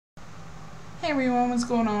Hey everyone, what's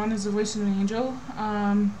going on? It's the voice of an angel.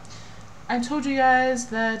 I told you guys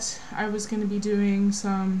that I was going to be doing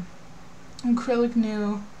some acrylic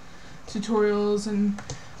nail tutorials, and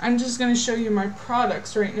I'm just going to show you my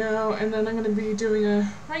products right now, and then I'm going to be doing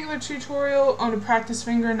a regular tutorial on a practice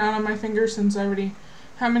finger, not on my finger since I already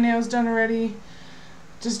have my nails done already.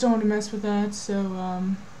 Just don't want to mess with that, so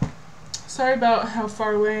sorry about how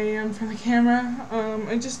far away I am from the camera.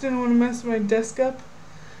 I just didn't want to mess my desk up.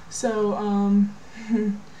 So,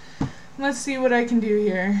 let's see what I can do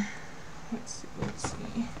here. Let's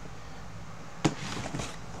see.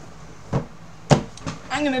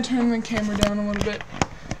 I'm gonna turn the camera down a little bit.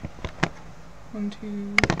 1,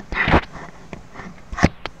 2.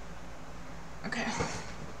 Okay.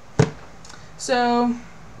 So,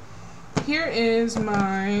 here is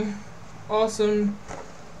my awesome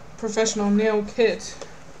professional nail kit.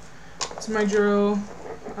 It's my drill.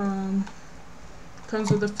 Comes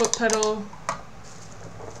with a foot pedal,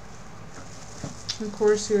 of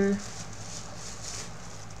course your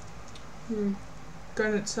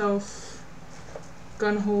gun itself,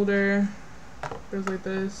 gun holder, goes like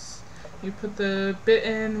this. You put the bit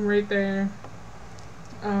in right there.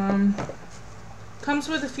 Comes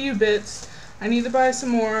with a few bits. I need to buy some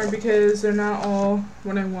more because they're not all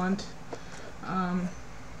what I want.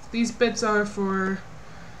 These bits are for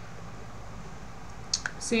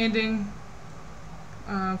sanding,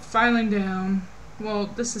 filing down. Well,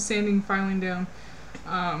 this is sanding, filing down.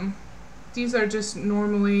 These are just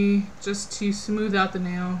normally just to smooth out the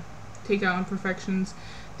nail, take out imperfections.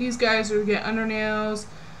 These guys are to get under nails,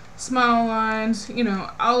 smile lines. You know,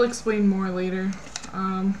 I'll explain more later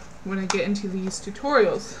when I get into these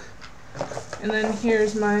tutorials. And then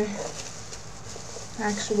here's my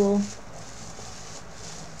actual,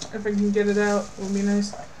 if I can get it out, it would be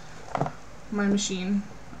nice, my machine.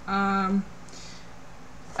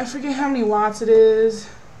 I forget how many watts it is.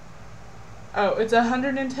 Oh, it's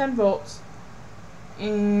 110 volts,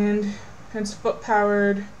 and it's foot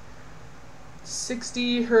powered,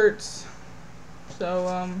 60 hertz.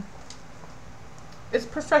 So it's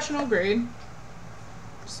professional grade.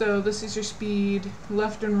 So this is your speed,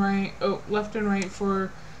 left and right. Oh, left and right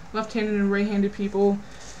for left-handed and right-handed people.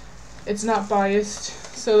 It's not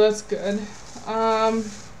biased, so that's good.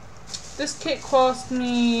 This kit cost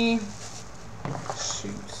me,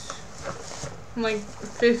 like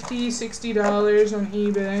 $50–$60 on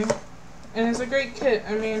eBay, and it's a great kit.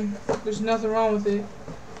 I mean, there's nothing wrong with it,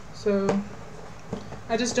 so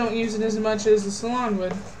I just don't use it as much as the salon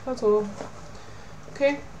would, that's all.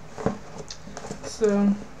 Okay,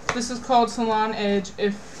 so this is called Salon Edge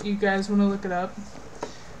if you guys want to look it up.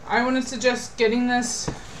 I wouldn't suggest getting this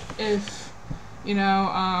if, you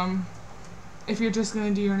know, if you're just going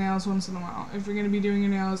to do your nails once in a while. If you're going to be doing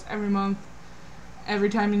your nails every month, every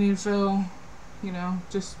time you need to fill, you know,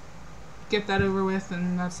 just get that over with,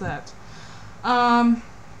 and that's that. I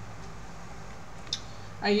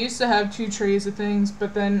used to have 2 trays of things,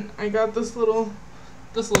 but then I got this little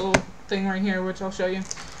thing right here, which I'll show you.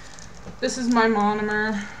 This is my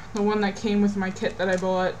monomer, the one that came with my kit that I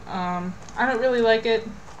bought. I don't really like it,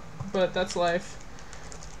 but that's life.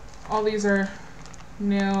 All these are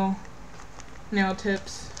nail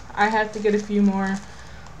tips. I have to get a few more.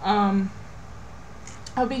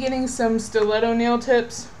 I'll be getting some stiletto nail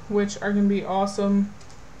tips, which are going to be awesome,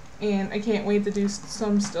 and I can't wait to do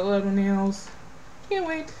some stiletto nails. Can't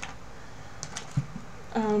wait.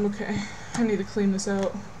 Okay, I need to clean this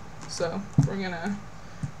out, so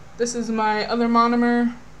this is my other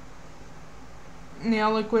monomer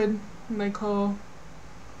nail liquid, they call.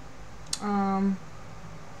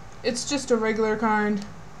 It's just a regular kind,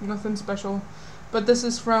 nothing special, but this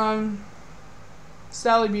is from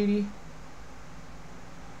Sally Beauty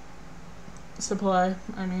Supply,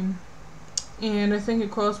 I mean, and I think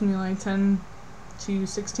it cost me like $10 to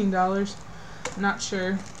 $16. Not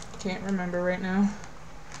sure, can't remember right now.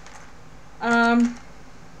 I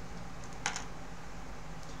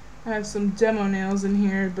have some demo nails in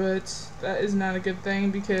here, but that is not a good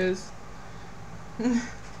thing because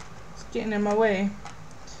it's getting in my way.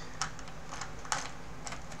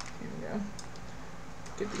 Here we go.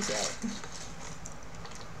 Get these out.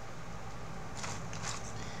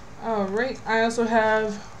 Alright, I also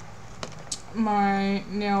have my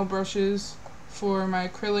nail brushes for my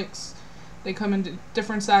acrylics. They come in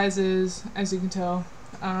different sizes, as you can tell.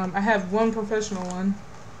 I have one professional one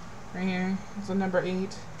right here. It's a number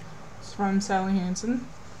 8. It's from Sally Hansen.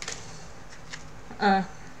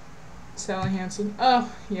 Sally Hansen.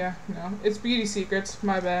 Oh, yeah, no. It's Beauty Secrets.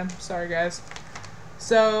 My bad. Sorry, guys.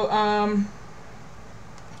 So, I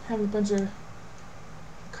have a bunch of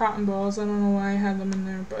cotton balls. I don't know why I had them in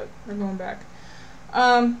there, but they're going back.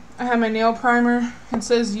 I have my nail primer. It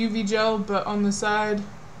says UV gel, but on the side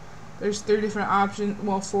there's 3 different options,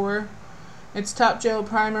 well 4. It's top gel,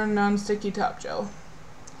 primer, non-sticky top gel.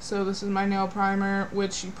 So this is my nail primer,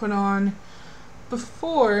 which you put on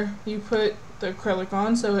before you put the acrylic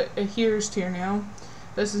on, so it adheres to your nail.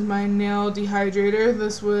 This is my nail dehydrator.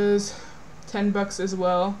 This was $10 as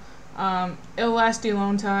well. It'll last you a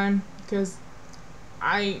long time because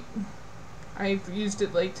I've used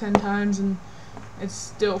it like 10 times and it's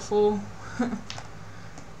still full.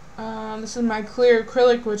 This is my clear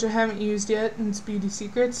acrylic, which I haven't used yet, and it's Beauty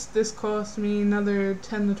Secrets. This cost me another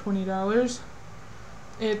 $10 to $20.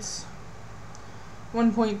 It's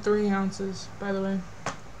 1.3 ounces, by the way.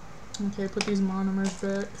 Okay, put these monomers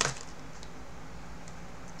back.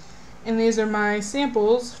 And these are my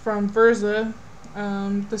samples from Versa.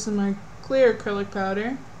 This is my clear acrylic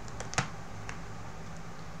powder,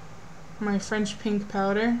 my French pink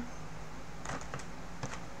powder.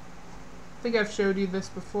 I think I've showed you this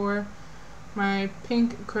before. My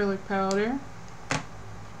pink acrylic powder,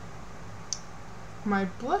 my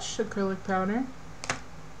blush acrylic powder,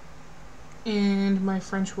 and my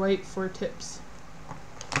French white for tips.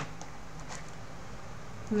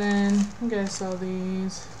 And then you guys saw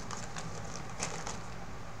these,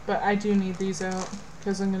 but I do need these out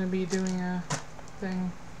because I'm going to be doing a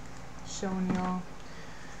thing showing y'all.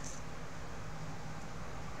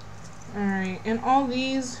 Alright, and all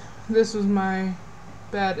these, this was my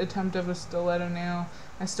bad attempt of a stiletto nail.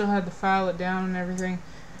 I still had to file it down and everything.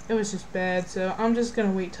 It was just bad, so I'm just going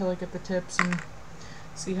to wait till I get the tips and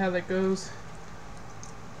see how that goes.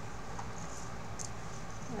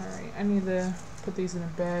 Alright, I need to put these in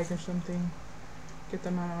a bag or something. Get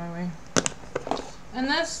them out of my way. And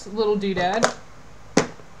this little doodad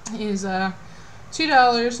is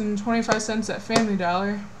 $2.25 at Family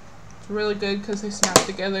Dollar. It's really good because they snap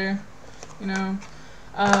together, you know.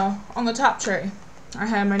 On the top tray, I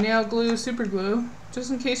have my nail glue, super glue, just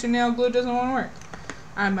in case your nail glue doesn't want to work.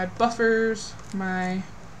 I have my buffers, my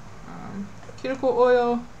cuticle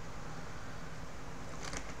oil,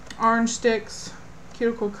 orange sticks,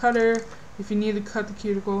 cuticle cutter if you need to cut the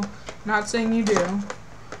cuticle. Not saying you do.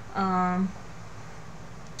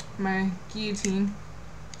 My guillotine.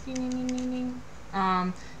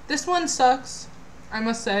 This one sucks, I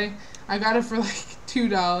must say. I got it for like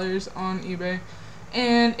 $2 on eBay,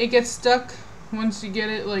 and it gets stuck once you get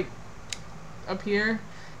it like up here,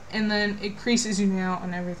 and then it creases your nail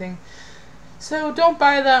and everything. So don't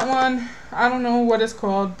buy that one. I don't know what it's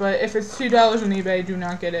called, but if it's $2 on eBay, do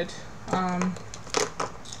not get it.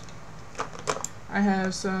 I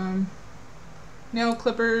have some nail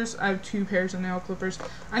clippers. I have 2 pairs of nail clippers.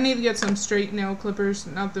 I need to get some straight nail clippers,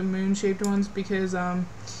 not the moon-shaped ones, because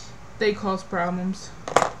they cause problems.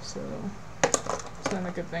 So it's not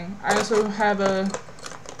a good thing. I also have a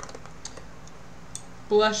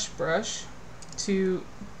blush brush to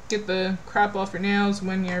get the crap off your nails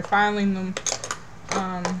when you're filing them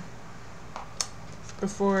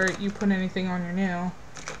before you put anything on your nail.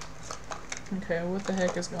 Okay, what the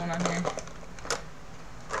heck is going on here?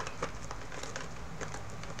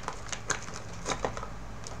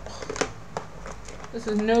 This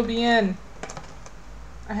is no bien.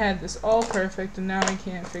 I had this all perfect and now I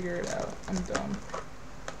can't figure it out. I'm dumb.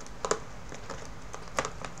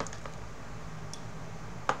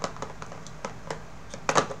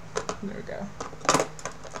 There we go.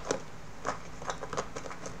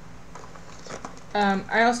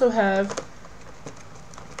 I also have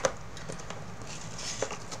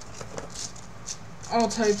all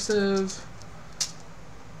types of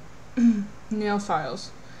nail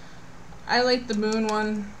files. I like the moon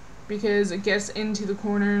one because it gets into the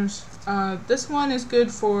corners. This one is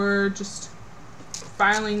good for just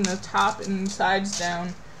filing the top and sides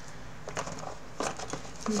down.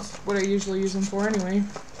 That's what I usually use them for anyway.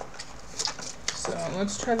 So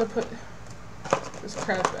let's try to put this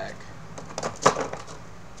crap back.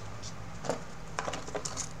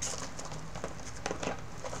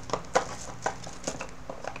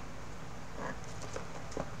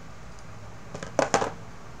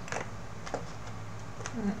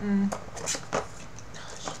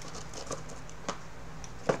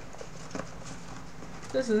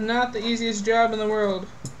 This is not the easiest job in the world.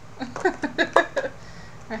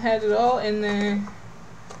 I had it all in there,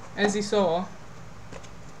 as you saw.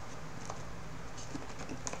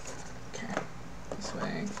 Okay, this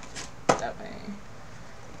way, that way.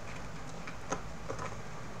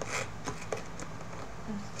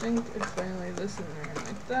 I think if I lay this in there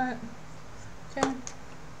like that, okay.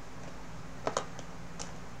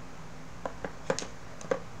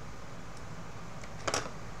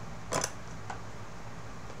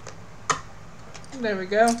 There we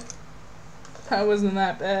go. That wasn't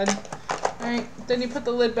that bad. Alright, then you put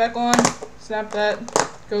the lid back on, snap that,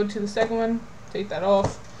 go to the second one, take that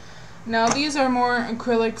off. Now these are more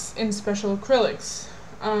acrylics in special acrylics.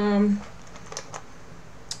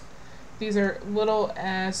 These are little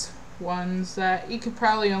ass ones that you could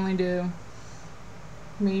probably only do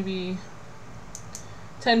maybe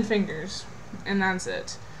 10 fingers, and that's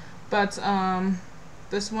it. But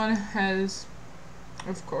this one has,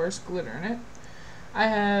 of course, glitter in it. I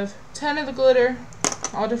have 10 of the glitter,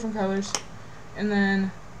 all different colors, and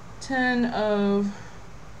then 10 of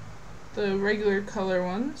the regular color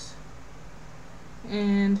ones,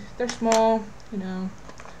 and they're small, you know.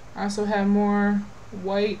 I also have more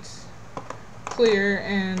white, clear,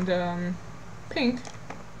 and pink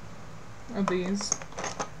of these,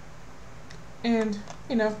 and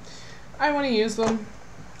you know, I want to use them.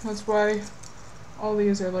 That's why all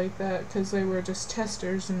these are like that, because they were just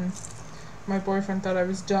testers, and my boyfriend thought I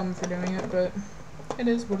was dumb for doing it, but it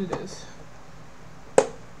is what it is.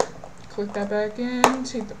 Click that back in,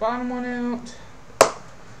 take the bottom one out,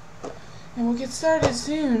 and we'll get started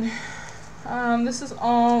soon. This is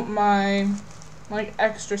all my like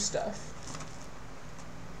extra stuff,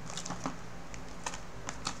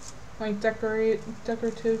 like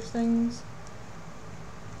decorative things.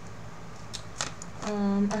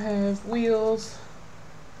 I have wheels.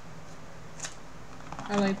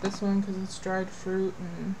 I like this one because it's dried fruit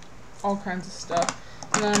and all kinds of stuff.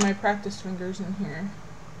 And then my practice fingers in here.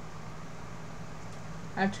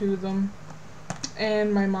 I have 2 of them.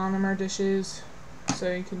 And my monomer dishes,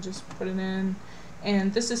 so you can just put it in.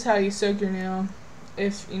 And this is how you soak your nail,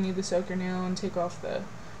 if you need to soak your nail and take off the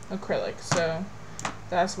acrylic. So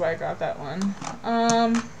that's why I got that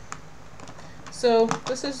one. So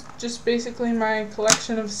this is just basically my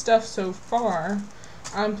collection of stuff so far.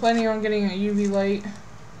 I'm planning on getting a UV light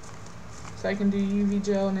so I can do UV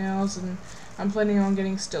gel nails, and I'm planning on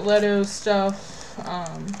getting stiletto stuff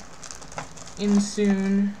in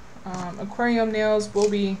soon. Aquarium nails will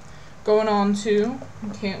be going on too.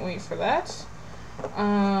 Can't wait for that.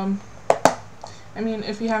 I mean,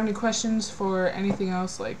 if you have any questions for anything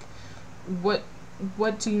else, like what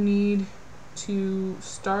do you need to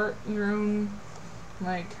start your own,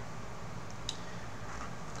 like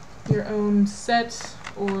your own set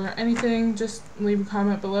or anything, just leave a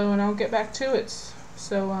comment below and I'll get back to it.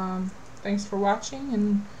 So thanks for watching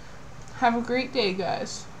and have a great day,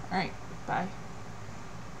 guys. Alright, bye.